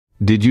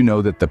Did you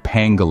know that the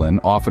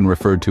pangolin, often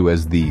referred to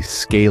as the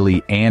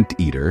scaly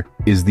anteater,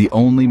 is the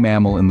only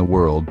mammal in the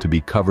world to be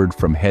covered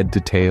from head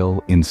to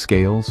tail in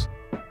scales?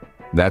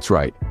 That's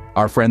right,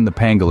 our friend the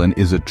pangolin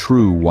is a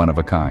true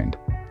one-of-a-kind,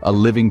 a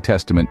living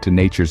testament to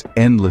nature's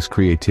endless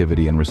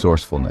creativity and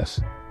resourcefulness.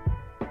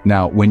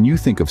 Now, when you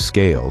think of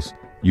scales,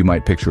 you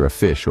might picture a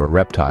fish or a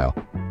reptile,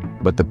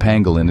 but the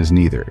pangolin is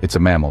neither. It's a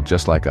mammal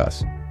just like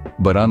us.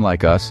 But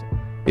unlike us,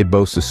 it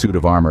boasts a suit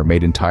of armor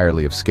made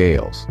entirely of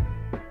scales.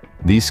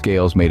 These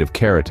scales, made of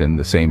keratin,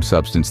 the same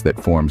substance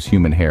that forms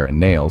human hair and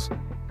nails,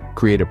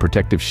 create a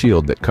protective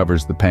shield that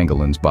covers the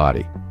pangolin's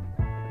body.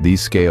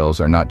 These scales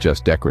are not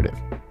just decorative.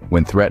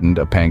 When threatened,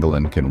 a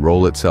pangolin can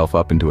roll itself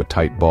up into a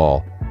tight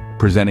ball,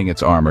 presenting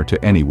its armor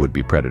to any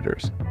would-be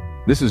predators.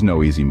 This is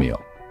no easy meal.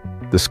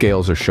 The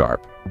scales are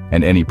sharp,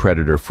 and any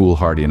predator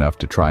foolhardy enough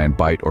to try and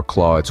bite or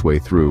claw its way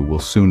through will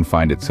soon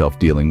find itself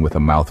dealing with a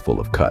mouthful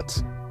of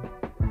cuts.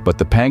 But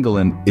the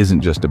pangolin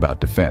isn't just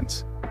about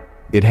defense.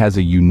 It has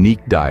a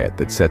unique diet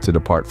that sets it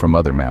apart from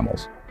other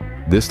mammals.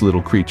 This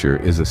little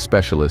creature is a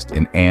specialist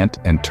in ant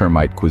and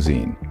termite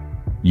cuisine.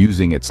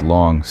 Using its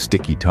long,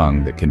 sticky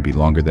tongue that can be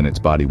longer than its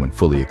body when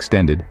fully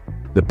extended,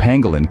 the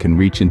pangolin can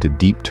reach into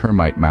deep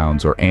termite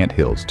mounds or ant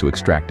hills to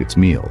extract its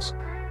meals.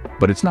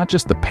 But it's not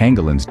just the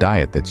pangolin's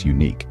diet that's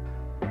unique.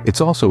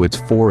 It's also its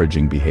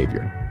foraging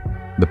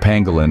behavior. The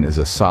pangolin is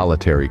a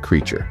solitary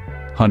creature,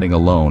 hunting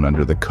alone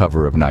under the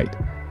cover of night.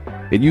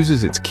 It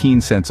uses its keen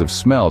sense of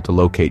smell to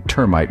locate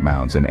termite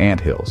mounds and ant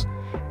hills,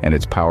 and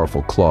its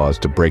powerful claws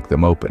to break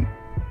them open.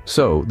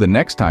 So, the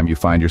next time you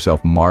find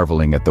yourself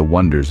marveling at the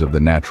wonders of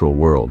the natural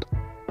world,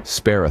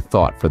 spare a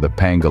thought for the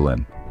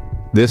pangolin.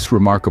 This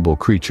remarkable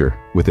creature,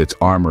 with its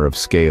armor of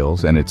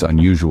scales and its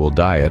unusual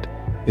diet,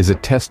 is a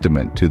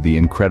testament to the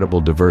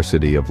incredible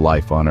diversity of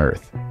life on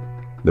Earth.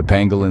 The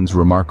pangolin's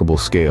remarkable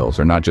scales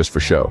are not just for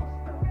show.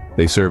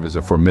 They serve as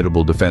a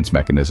formidable defense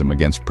mechanism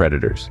against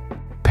predators.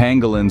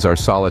 Pangolins are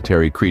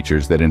solitary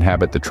creatures that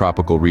inhabit the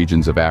tropical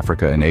regions of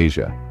Africa and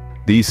Asia.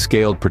 These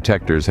scaled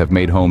protectors have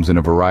made homes in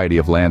a variety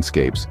of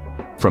landscapes,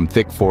 from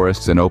thick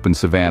forests and open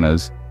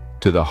savannas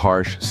to the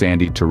harsh,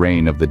 sandy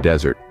terrain of the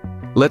desert.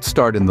 Let's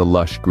start in the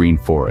lush green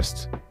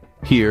forests.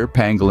 Here,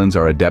 pangolins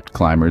are adept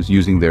climbers,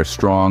 using their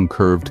strong,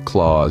 curved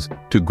claws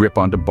to grip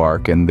onto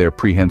bark and their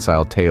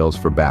prehensile tails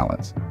for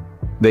balance.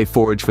 They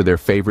forage for their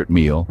favorite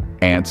meal,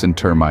 ants and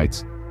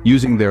termites,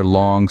 using their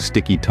long,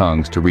 sticky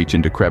tongues to reach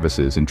into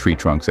crevices in tree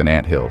trunks and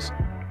ant hills.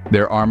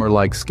 Their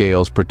armor-like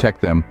scales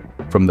protect them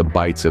from the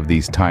bites of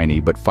these tiny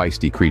but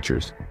feisty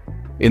creatures.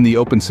 In the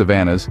open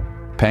savannas,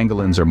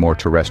 pangolins are more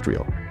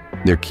terrestrial.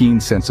 Their keen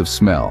sense of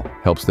smell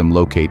helps them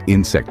locate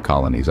insect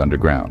colonies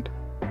underground.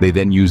 They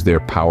then use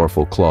their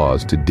powerful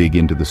claws to dig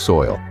into the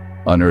soil,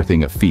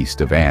 unearthing a feast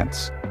of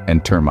ants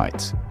and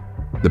termites.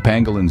 The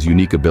pangolin's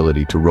unique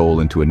ability to roll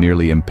into a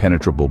nearly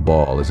impenetrable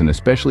ball is an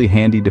especially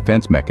handy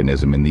defense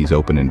mechanism in these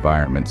open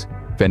environments,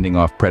 fending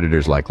off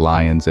predators like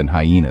lions and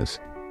hyenas.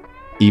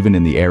 Even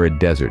in the arid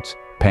deserts,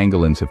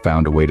 pangolins have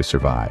found a way to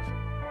survive.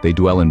 They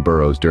dwell in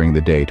burrows during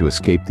the day to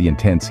escape the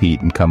intense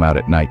heat and come out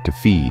at night to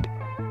feed,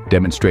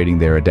 demonstrating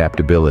their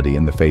adaptability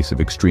in the face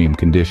of extreme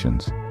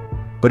conditions.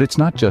 But it's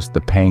not just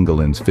the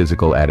pangolin's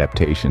physical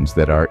adaptations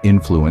that are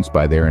influenced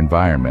by their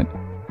environment.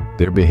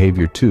 Their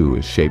behavior too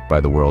is shaped by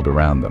the world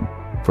around them.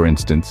 For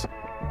instance,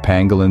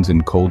 pangolins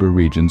in colder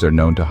regions are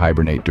known to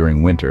hibernate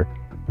during winter,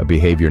 a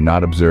behavior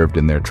not observed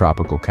in their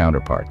tropical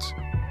counterparts.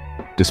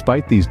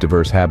 Despite these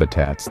diverse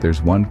habitats,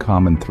 there's one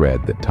common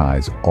thread that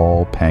ties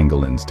all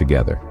pangolins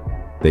together.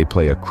 They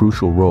play a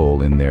crucial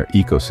role in their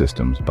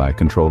ecosystems by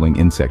controlling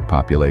insect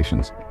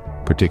populations,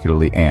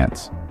 particularly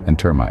ants and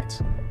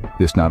termites.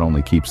 This not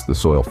only keeps the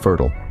soil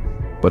fertile,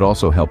 but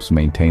also helps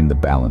maintain the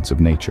balance of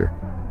nature.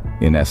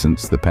 In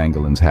essence, the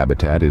pangolin's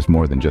habitat is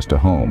more than just a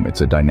home.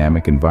 It's a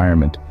dynamic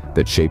environment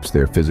that shapes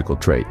their physical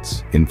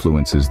traits,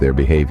 influences their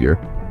behavior,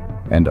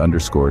 and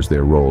underscores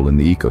their role in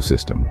the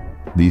ecosystem.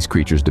 These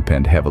creatures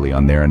depend heavily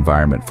on their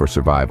environment for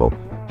survival,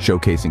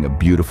 showcasing a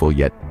beautiful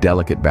yet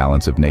delicate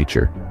balance of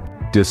nature.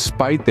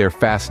 Despite their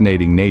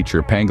fascinating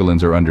nature,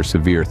 pangolins are under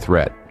severe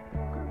threat.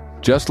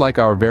 Just like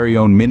our very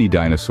own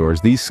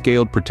mini-dinosaurs, these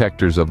scaled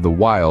protectors of the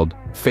wild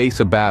face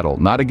a battle,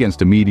 not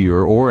against a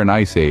meteor or an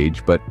ice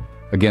age, but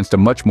against a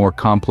much more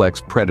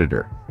complex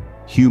predator: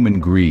 human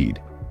greed.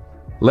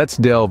 Let's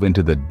delve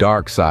into the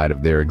dark side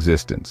of their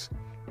existence.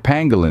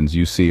 Pangolins,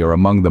 you see, are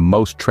among the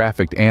most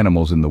trafficked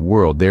animals in the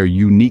world. Their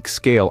unique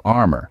scale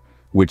armor,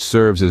 which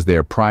serves as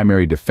their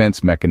primary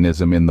defense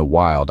mechanism in the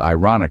wild,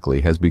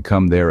 ironically has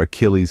become their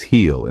Achilles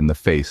heel in the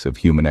face of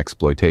human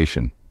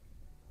exploitation.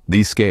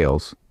 These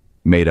scales,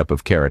 made up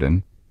of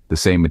keratin, the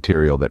same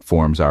material that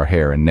forms our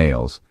hair and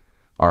nails,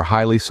 are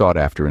highly sought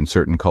after in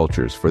certain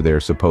cultures for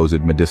their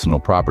supposed medicinal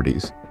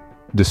properties,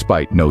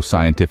 despite no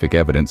scientific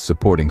evidence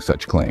supporting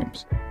such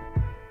claims.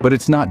 But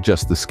it's not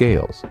just the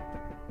scales.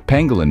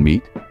 Pangolin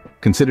meat,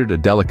 considered a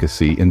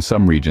delicacy in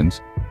some regions,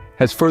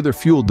 has further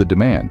fueled the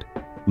demand,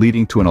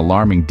 leading to an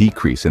alarming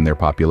decrease in their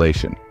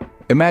population.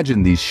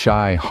 Imagine these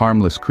shy,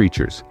 harmless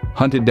creatures,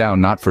 hunted down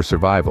not for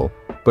survival,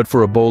 but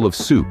for a bowl of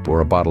soup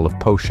or a bottle of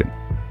potion.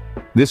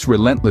 This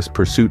relentless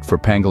pursuit for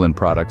pangolin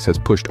products has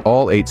pushed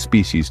all 8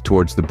 species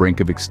towards the brink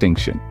of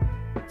extinction.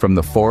 From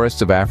the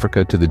forests of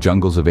Africa to the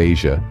jungles of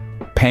Asia,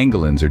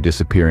 pangolins are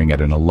disappearing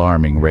at an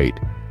alarming rate,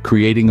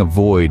 creating a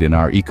void in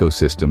our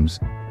ecosystems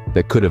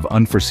that could have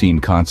unforeseen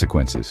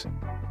consequences.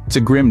 It's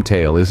a grim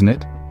tale, isn't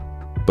it?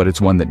 But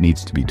it's one that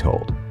needs to be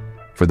told.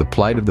 For the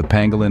plight of the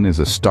pangolin is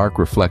a stark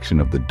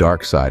reflection of the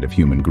dark side of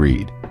human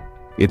greed.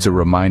 It's a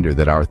reminder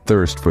that our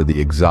thirst for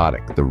the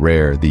exotic, the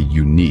rare, the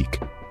unique,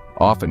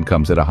 often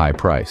comes at a high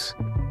price.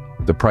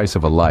 The price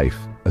of a life,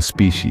 a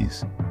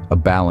species, a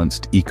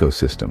balanced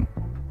ecosystem.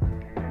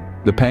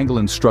 The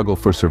pangolin's struggle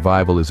for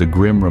survival is a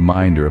grim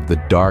reminder of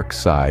the dark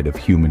side of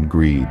human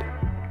greed.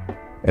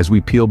 As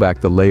we peel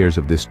back the layers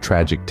of this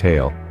tragic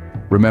tale,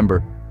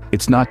 remember,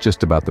 it's not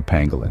just about the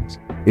pangolins.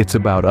 It's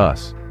about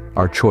us,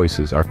 our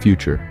choices, our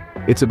future.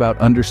 It's about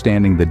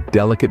understanding the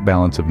delicate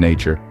balance of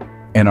nature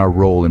and our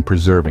role in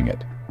preserving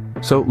it.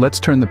 So let's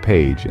turn the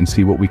page and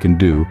see what we can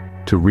do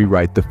to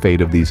rewrite the fate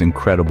of these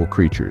incredible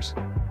creatures.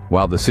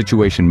 While the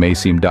situation may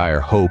seem dire,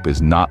 hope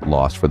is not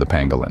lost for the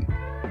pangolin.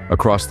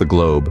 Across the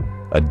globe,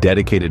 a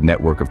dedicated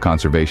network of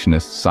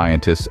conservationists,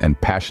 scientists, and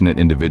passionate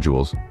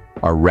individuals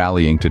are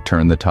rallying to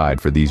turn the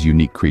tide for these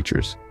unique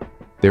creatures.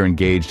 They're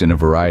engaged in a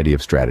variety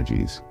of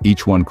strategies,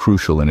 each one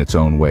crucial in its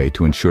own way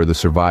to ensure the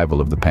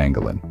survival of the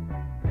pangolin.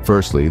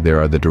 Firstly,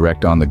 there are the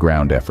direct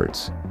on-the-ground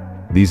efforts.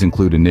 These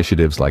include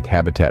initiatives like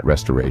habitat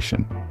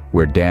restoration,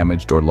 where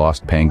damaged or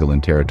lost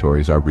pangolin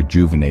territories are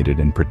rejuvenated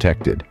and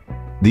protected.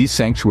 These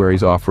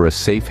sanctuaries offer a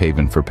safe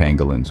haven for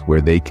pangolins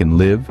where they can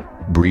live,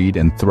 breed,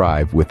 and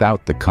thrive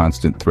without the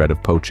constant threat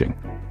of poaching.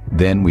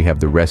 Then we have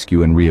the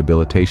rescue and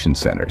rehabilitation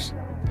centers.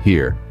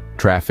 Here,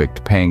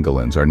 trafficked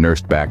pangolins are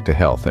nursed back to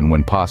health and,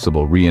 when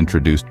possible,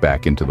 reintroduced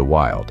back into the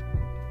wild.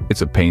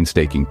 It's a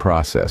painstaking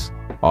process,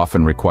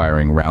 often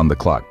requiring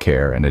round-the-clock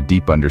care and a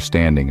deep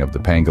understanding of the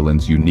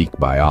pangolin's unique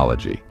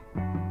biology.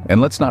 And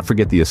let's not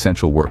forget the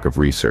essential work of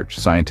research.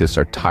 Scientists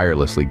are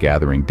tirelessly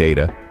gathering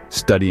data,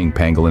 studying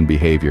pangolin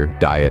behavior,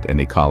 diet,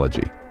 and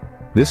ecology.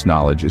 This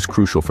knowledge is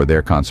crucial for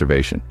their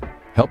conservation,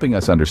 helping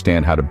us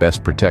understand how to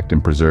best protect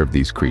and preserve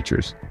these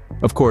creatures.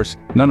 Of course,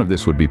 none of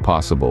this would be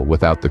possible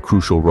without the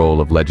crucial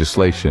role of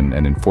legislation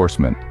and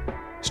enforcement.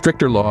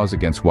 Stricter laws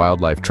against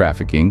wildlife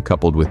trafficking,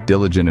 coupled with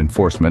diligent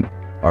enforcement,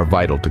 are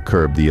vital to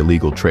curb the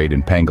illegal trade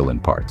in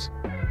pangolin parts.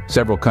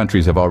 Several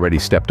countries have already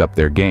stepped up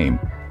their game,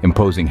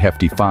 imposing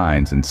hefty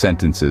fines and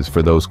sentences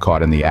for those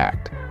caught in the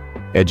act.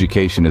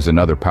 Education is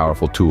another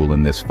powerful tool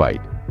in this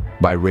fight.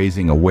 By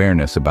raising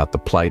awareness about the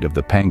plight of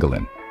the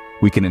pangolin,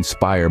 we can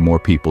inspire more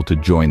people to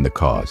join the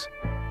cause.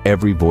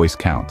 Every voice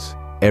counts,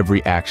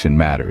 every action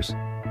matters,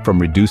 from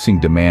reducing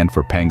demand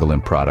for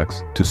pangolin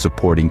products to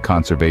supporting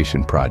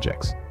conservation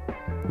projects.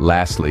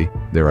 Lastly,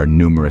 there are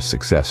numerous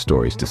success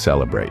stories to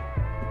celebrate.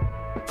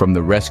 From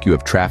the rescue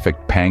of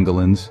trafficked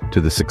pangolins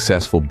to the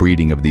successful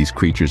breeding of these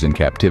creatures in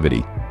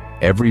captivity,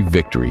 every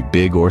victory,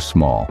 big or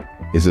small,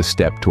 is a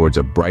step towards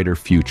a brighter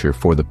future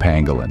for the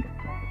pangolin.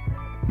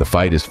 The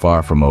fight is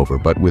far from over,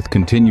 but with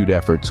continued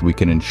efforts, we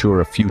can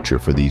ensure a future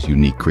for these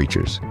unique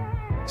creatures.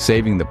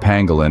 Saving the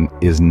pangolin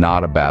is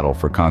not a battle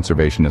for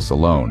conservationists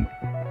alone.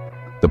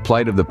 The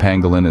plight of the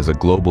pangolin is a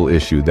global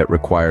issue that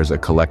requires a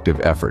collective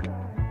effort.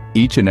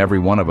 Each and every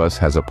one of us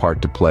has a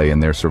part to play in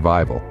their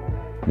survival.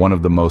 One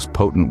of the most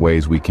potent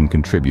ways we can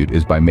contribute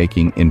is by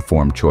making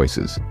informed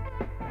choices.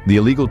 The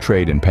illegal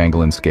trade in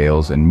pangolin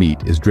scales and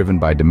meat is driven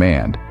by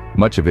demand,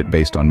 much of it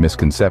based on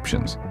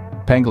misconceptions.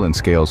 Pangolin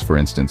scales, for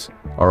instance,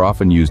 are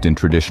often used in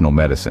traditional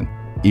medicine,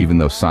 even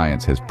though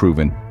science has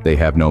proven they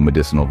have no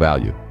medicinal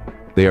value.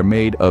 They are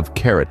made of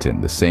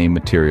keratin, the same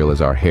material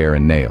as our hair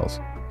and nails.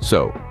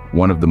 So,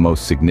 one of the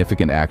most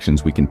significant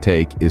actions we can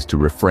take is to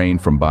refrain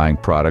from buying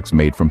products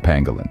made from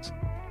pangolins.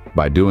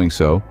 By doing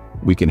so,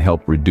 we can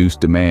help reduce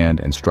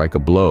demand and strike a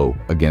blow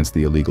against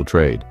the illegal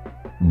trade.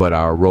 But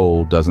our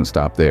role doesn't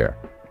stop there.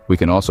 We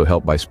can also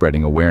help by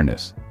spreading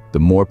awareness. The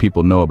more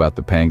people know about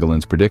the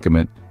pangolin's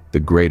predicament, the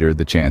greater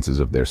the chances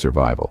of their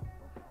survival.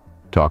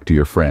 Talk to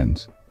your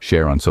friends,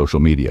 share on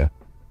social media,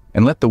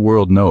 and let the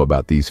world know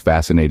about these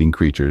fascinating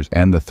creatures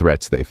and the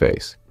threats they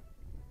face.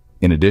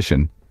 In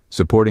addition,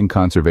 supporting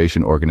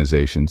conservation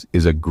organizations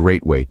is a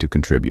great way to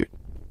contribute.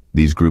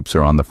 These groups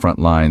are on the front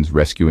lines,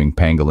 rescuing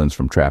pangolins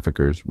from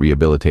traffickers,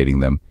 rehabilitating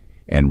them,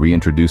 and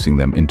reintroducing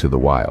them into the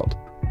wild.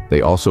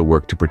 They also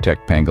work to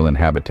protect pangolin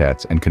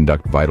habitats and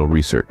conduct vital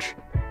research.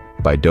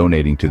 By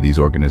donating to these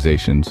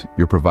organizations,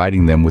 you're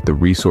providing them with the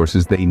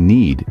resources they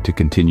need to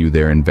continue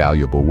their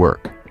invaluable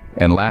work.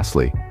 And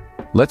lastly,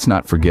 let's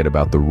not forget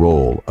about the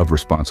role of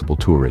responsible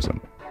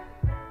tourism.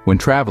 When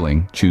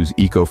traveling, choose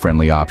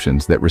eco-friendly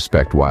options that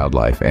respect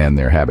wildlife and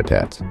their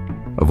habitats.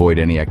 Avoid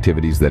any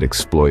activities that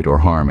exploit or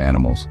harm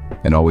animals,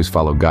 and always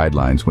follow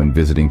guidelines when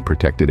visiting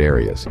protected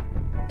areas.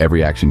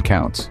 Every action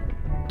counts.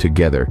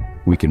 Together,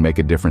 we can make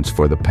a difference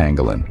for the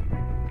pangolin.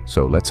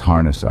 So let's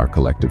harness our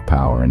collective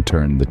power and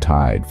turn the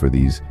tide for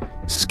these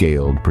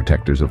scaled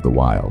protectors of the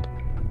wild.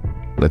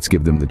 Let's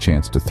give them the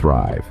chance to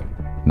thrive,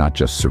 not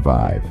just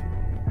survive.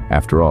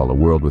 After all, a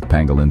world with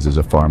pangolins is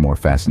a far more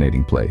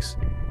fascinating place.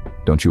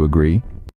 Don't you agree?